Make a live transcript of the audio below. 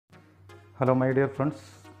Hello my dear friends,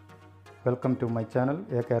 welcome to my channel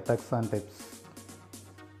Cortex and Tips.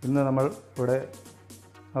 ഇന്ന് നമ്മൾ ഇവിടെ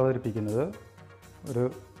അവതരിപ്പിക്കുന്നത് ഒരു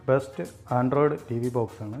ബെസ്റ്റ് ആൻഡ്രോയിഡ് TV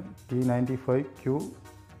ബോക്സ് ആണ്. T95Q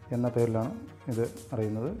എന്ന പേരിലാണ് ഇത്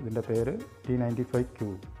അറിയുന്നത്. ഇതിൻ്റെ പേര്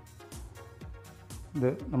T95Q.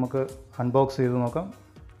 ഇത് നമുക്ക് അൺബോക്സ് ചെയ്ത് നോക്കാം.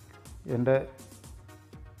 എൻ്റെ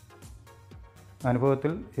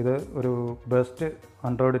അനുഭവത്തിൽ ഇത് ഒരു ബെസ്റ്റ്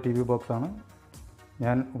ആൻഡ്രോയിഡ് TV ബോക്സ് ആണ്.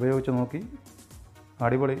 ഞാൻ ഉപയോഗിച്ച് നോക്കി,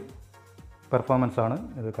 അടിപൊളി പെർഫോമൻസാണ്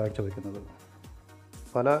ഇത് കാഴ്ചവെക്കുന്നത്.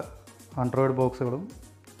 പല ആൻഡ്രോയിഡ് ബോക്സുകളും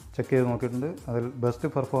ചെക്ക് ചെയ്ത് നോക്കിയിട്ടുണ്ട്. അതിൽ ബെസ്റ്റ്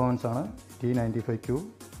പെർഫോമൻസാണ് T95Q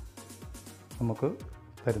നമുക്ക്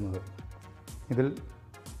തരുന്നത്. ഇതിൽ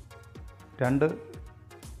രണ്ട്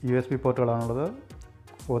USB പോർട്ടുകളാണുള്ളത്.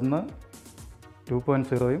 ഒന്ന്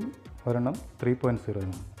 2.0-യും ഒരെണ്ണം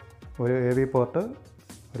 3.0-യും. ഒരു AV പോർട്ട്,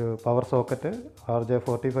 ഒരു power socket,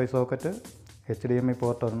 RJ45 socket, HDMI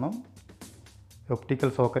port ഒരെണ്ണം, ഒപ്റ്റിക്കൽ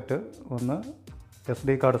സോക്കറ്റ് ഒന്ന്, SD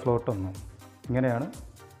കാർഡ് സ്ലോട്ട് ഒന്ന്. ഇങ്ങനെയാണ്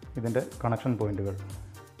ഇതിൻ്റെ കണക്ഷൻ പോയിൻറ്റുകൾ.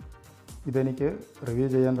 ഇതെനിക്ക് റിവ്യൂ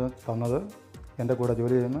ചെയ്യാൻ തന്നത് എൻ്റെ കൂടെ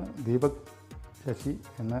ജോലി ചെയ്യുന്ന ദീപക് ശശി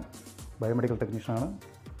എന്ന ബയോമെഡിക്കൽ ടെക്നീഷ്യനാണ്.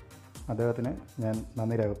 അദ്ദേഹത്തിന് ഞാൻ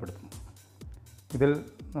നന്ദി രേഖപ്പെടുത്തുന്നു. ഇതിൽ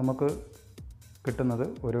നമുക്ക് കിട്ടുന്നത്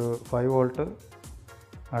ഒരു 5 വോൾട്ട്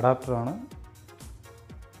അഡാപ്റ്ററാണ്.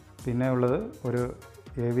 പിന്നെ ഉള്ളത് ഒരു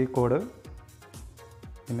AV കോഡ്.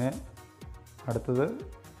 പിന്നെ അടുത്തത്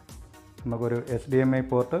നമുക്കൊരു HDMI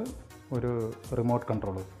പോർട്ട്, ഒരു റിമോട്ട്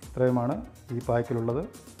കൺട്രോളർ. ഇത്രയുമാണ് ഈ പാക്കിലുള്ളത്.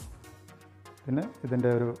 പിന്നെ ഇതിൻ്റെ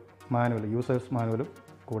ഒരു മാനുവൽ, യൂസേഴ്സ് മാനുവലും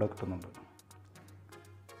കൂടെ കിട്ടുന്നുണ്ട്.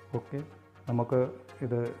 ഓക്കെ, നമുക്ക്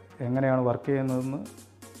ഇത് എങ്ങനെയാണ് വർക്ക് ചെയ്യുന്നതെന്ന്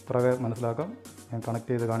പുറകെ മനസ്സിലാക്കാം. ഞാൻ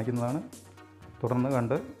കണക്ട് ചെയ്ത് കാണിക്കുന്നതാണ്. തുടർന്ന്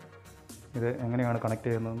കണ്ട് ഇത് എങ്ങനെയാണ് കണക്ട്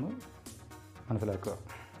ചെയ്യുന്നതെന്ന് മനസ്സിലാക്കുക.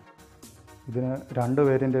 ഇതിന് രണ്ട്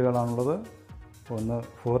വേരിയൻറ്റുകളാണുള്ളത്. ഒന്ന്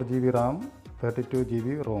 4GB RAM, 32GB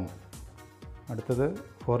ROM. അടുത്തത്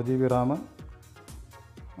 4GB RAM,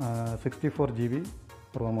 64GB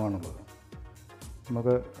ROM ആണുള്ളത്.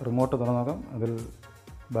 നമുക്ക് റിമോട്ട് തുറന്ന് നോക്കാം. അതിൽ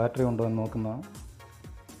ബാറ്ററി ഉണ്ടോ എന്ന് നോക്കുന്നതാണ്.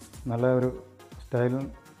 നല്ല ഒരു സ്റ്റൈൽ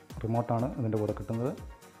റിമോട്ടാണ് ഇതിൻ്റെ കൂടെ കിട്ടുന്നത്.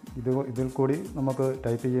 ഇതിൽ കൂടി നമുക്ക്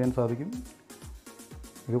ടൈപ്പ് ചെയ്യാൻ സാധിക്കും.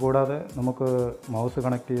 ഇതുകൂടാതെ നമുക്ക് മൗസ്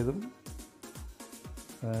കണക്ട് ചെയ്തും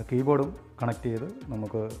കീബോർഡും കണക്ട് ചെയ്ത്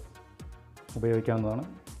നമുക്ക് ഉപയോഗിക്കാവുന്നതാണ്.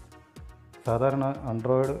 സാധാരണ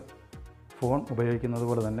ആൻഡ്രോയിഡ് ഫോൺ ഉപയോഗിക്കുന്നത്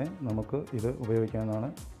പോലെ തന്നെ നമുക്ക് ഇത് ഉപയോഗിക്കാവുന്നതാണ്.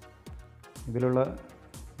 ഇതിലുള്ള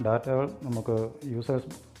ഡാറ്റകൾ നമുക്ക്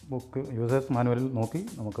യൂസേഴ്സ് മാനുവലിൽ നോക്കി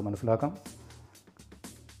നമുക്ക് മനസ്സിലാക്കാം.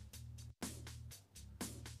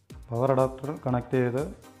 പവർ അഡാപ്റ്റർ കണക്ട് ചെയ്ത്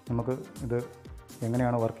നമുക്ക് ഇത്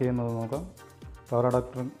എങ്ങനെയാണ് വർക്ക് ചെയ്യുന്നത് നോക്കാം. പവർ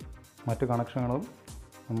അഡാപ്റ്ററും മറ്റ് കണക്ഷനുകളും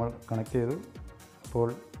നമ്മൾ കണക്ട് ചെയ്തു. അപ്പോൾ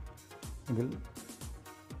ഇതിൽ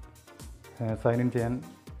സൈൻ ഇൻ ചെയ്യാൻ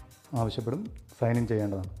ആവശ്യപ്പെടും. സൈൻ ഇൻ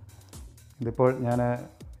ചെയ്യേണ്ടതാണ്. ഇതിപ്പോൾ ഞാൻ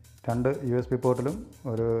രണ്ട് USB പോർട്ടിലും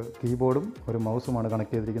ഒരു കീബോർഡും ഒരു മൗസുമാണ്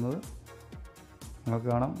കണക്ട് ചെയ്തിരിക്കുന്നത്. നിങ്ങൾക്ക്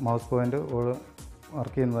കാണാം, മൗസ് പോയിൻ്റ്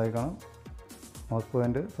വർക്ക് ചെയ്യുന്നതായി കാണാം. മൗസ്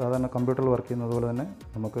പോയിൻ്റ് സാധാരണ കമ്പ്യൂട്ടറിൽ വർക്ക് ചെയ്യുന്നത് പോലെ തന്നെ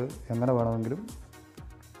നമുക്ക് എങ്ങനെ വേണമെങ്കിലും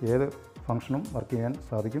ഏത് ഫംഗ്ഷനും വർക്ക് ചെയ്യാൻ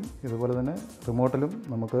സാധിക്കും. ഇതുപോലെ തന്നെ റിമോട്ടിലും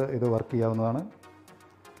നമുക്ക് ഇത് വർക്ക് ചെയ്യാവുന്നതാണ്.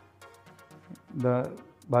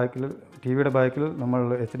 ടിവിയുടെ ബാക്കിൽ നമ്മൾ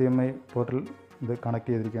HDMI പോർട്ടിൽ ഇത് കണക്ട്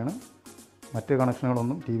ചെയ്തിരിക്കുകയാണ്. മറ്റ്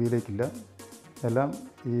കണക്ഷനുകളൊന്നും ടിവിയിലേക്കില്ല. എല്ലാം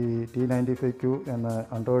ഈ T95Q എന്ന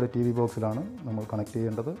ആൻഡ്രോയിഡ് TV ബോക്സിലാണ് നമ്മൾ കണക്ട്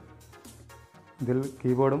ചെയ്യേണ്ടത്. ഇതിൽ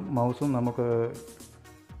കീബോർഡും മൗസും നമുക്ക്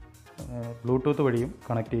ബ്ലൂടൂത്ത് വഴിയും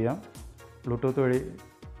കണക്ട് ചെയ്യാം. ബ്ലൂടൂത്ത് വഴി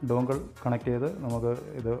ഡോങ്കിൾ കണക്ട് ചെയ്ത് നമുക്ക്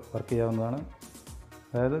ഇത് വർക്ക് ചെയ്യാവുന്നതാണ്.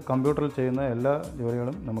 അതായത് കമ്പ്യൂട്ടറിൽ ചെയ്യുന്ന എല്ലാ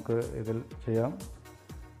ജോലികളും നമുക്ക് ഇതിൽ ചെയ്യാം.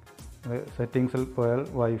 സെറ്റിങ്സിൽ പോയാൽ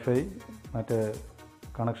WiFi, മറ്റ്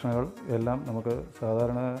കണക്ഷനുകൾ എല്ലാം നമുക്ക്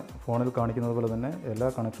സാധാരണ ഫോണിൽ കാണിക്കുന്നത് പോലെ തന്നെ എല്ലാ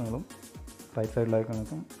കണക്ഷനുകളും റൈറ്റ് സൈഡിലായി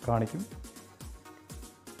കാണിക്കും.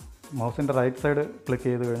 മൗസിൻ്റെ റൈറ്റ് സൈഡ് ക്ലിക്ക്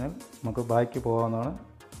ചെയ്ത് കഴിഞ്ഞാൽ നമുക്ക് ബാക്ക് പോകാവുന്നതാണ്.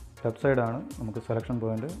 ലെഫ്റ്റ് സൈഡാണ് നമുക്ക് സെലക്ഷൻ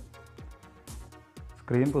പോയിൻ്റ്.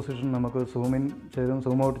 സ്ക്രീൻ പൊസിഷൻ നമുക്ക് സൂം ഇൻ ചെയ്തും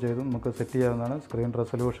സൂം ഔട്ട് ചെയ്തും നമുക്ക് സെറ്റ് ചെയ്യാവുന്നതാണ്. സ്ക്രീൻ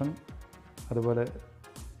റെസൊല്യൂഷൻ, അതുപോലെ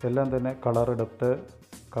എല്ലാം തന്നെ colour depth,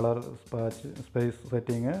 colour space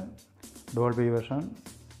setting, Dolby vision,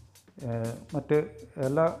 മറ്റ്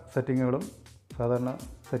എല്ലാ സെറ്റിങ്ങുകളും സാധാരണ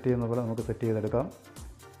സെറ്റ് ചെയ്യുന്ന പോലെ നമുക്ക് സെറ്റ് ചെയ്തെടുക്കാം.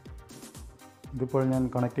 ഇതിപ്പോൾ ഞാൻ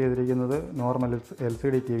കണക്ട് ചെയ്തിരിക്കുന്നത് നോർമൽ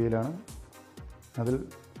LCD TVയിലാണ്. അതിൽ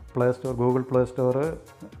Google play store,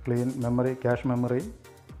 clean memory, cache memory,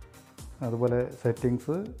 അതുപോലെ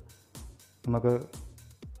സെറ്റിങ്സ്, നമുക്ക്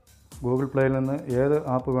ഗൂഗിൾ പ്ലേയിൽ നിന്ന് ഏത്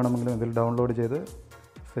ആപ്പ് വേണമെങ്കിലും ഇതിൽ ഡൗൺലോഡ് ചെയ്ത്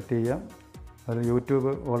സെറ്റ് ചെയ്യാം. അതിൽ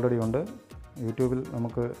യൂട്യൂബ് ഓൾറെഡി ഉണ്ട്. യൂട്യൂബിൽ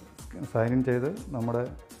നമുക്ക് സൈൻ ഇൻ ചെയ്ത് നമ്മുടെ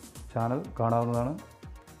ചാനൽ കാണാവുന്നതാണ്.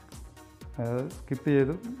 സ്കിപ്പ്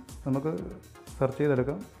ചെയ്ത് നമുക്ക് സെർച്ച്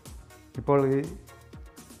ചെയ്തെടുക്കാം. ഇപ്പോൾ ഈ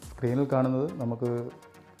സ്ക്രീനിൽ കാണുന്നത് നമുക്ക്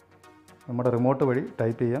നമ്മുടെ റിമോട്ട് വഴി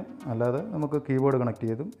ടൈപ്പ് ചെയ്യാം, അല്ലാതെ നമുക്ക് കീബോർഡ് കണക്ട്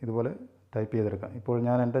ചെയ്തും ഇതുപോലെ ടൈപ്പ് ചെയ്തെടുക്കാം. ഇപ്പോൾ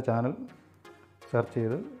ഞാൻ എൻ്റെ ചാനൽ സെർച്ച്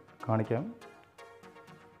ചെയ്ത് കാണിക്കാം.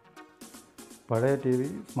 പഴയ ടി വി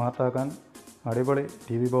സ്മാർട്ടാക്കാൻ അടിപൊളി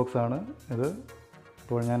ടി വി ബോക്സാണ് ഇത്.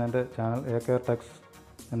 ഇപ്പോൾ ഞാൻ എൻ്റെ ചാനൽ ടെക്സ്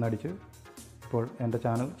എന്നടിച്ച് ഇപ്പോൾ എൻ്റെ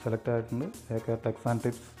ചാനൽ സെലക്ട് ആയിട്ടുണ്ട്. ടെക്സ് ആൻഡ്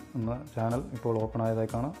ടിപ്സ് എന്ന ചാനൽ ഇപ്പോൾ ഓപ്പൺ ആയതായി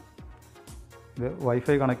കാണാം. ഇത്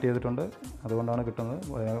വൈഫൈ കണക്ട് ചെയ്തിട്ടുണ്ട്, അതുകൊണ്ടാണ് കിട്ടുന്നത്.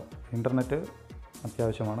 ഇൻ്റർനെറ്റ്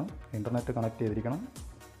അത്യാവശ്യമാണ്, ഇൻ്റർനെറ്റ് കണക്ട് ചെയ്തിരിക്കണം.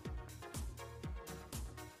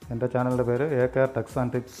 എൻ്റെ ചാനലിൻ്റെ പേര് ടെക്സ്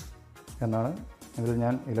ആൻഡ് ടിപ്സ് എന്നാണ്. ഇതിൽ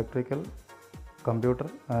ഞാൻ electrical, computer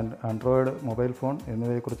and Android mobile phone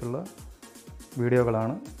എന്നിവയെക്കുറിച്ചുള്ള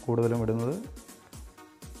വീഡിയോകളാണ് കൂടുതലും ഇടുന്നത്.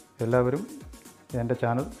 എല്ലാവരും എൻ്റെ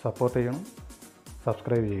ചാനൽ സപ്പോർട്ട് ചെയ്യണം,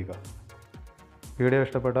 സബ്സ്ക്രൈബ് ചെയ്യുക. വീഡിയോ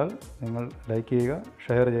ഇഷ്ടപ്പെട്ടാൽ നിങ്ങൾ ലൈക്ക് ചെയ്യുക,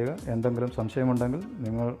 ഷെയർ ചെയ്യുക. എന്തെങ്കിലും സംശയമുണ്ടെങ്കിൽ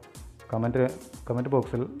നിങ്ങൾ കമൻറ്റ്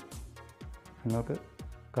ബോക്സിൽ നിങ്ങൾക്ക്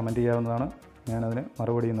കമൻറ്റ് ചെയ്യാവുന്നതാണ്. ഞാനതിന്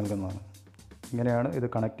മറുപടിയും നൽകുന്നതാണ്. ഇങ്ങനെയാണ് ഇത്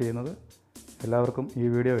കണക്ട് ചെയ്യുന്നത്. എല്ലാവർക്കും ഈ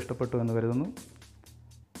വീഡിയോ ഇഷ്ടപ്പെട്ടു എന്ന് കരുതുന്നു.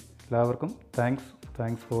 എല്ലാവർക്കും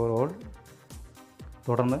താങ്ക്സ് ഫോർ ഓൾ.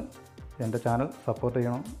 തുടർന്ന് എൻ്റെ ചാനൽ സപ്പോർട്ട്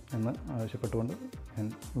ചെയ്യണം എന്ന് ആവശ്യപ്പെട്ടുകൊണ്ട് ഞാൻ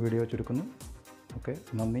വീഡിയോ ചുരുക്കുന്നു. ഓക്കെ,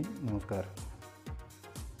 നന്ദി, നമസ്കാരം.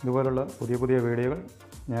 ഇതുപോലുള്ള പുതിയ വീഡിയോകൾ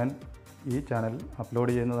ഞാൻ ഈ ചാനലിൽ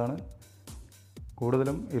അപ്ലോഡ് ചെയ്യുന്നതാണ്.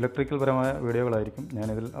 കൂടുതലും ഇലക്ട്രിക്കൽ പരമായ വീഡിയോകളായിരിക്കും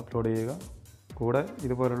ഞാനിതിൽ അപ്ലോഡ് ചെയ്യുക. കൂടെ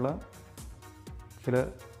ഇതുപോലുള്ള ചില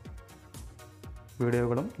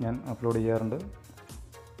വീഡിയോകളും ഞാൻ അപ്ലോഡ് ചെയ്യാറുണ്ട്.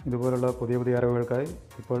 ഇതുപോലുള്ള പുതിയ അറിവുകൾക്കായി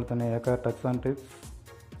ഇപ്പോൾ തന്നെ ടെക്സ് ആൻഡ് ടിപ്സ്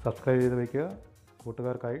സബ്സ്ക്രൈബ് ചെയ്ത് വയ്ക്കുക.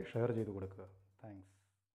 കൂട്ടുകാർക്കായി ഷെയർ ചെയ്ത് കൊടുക്കുക.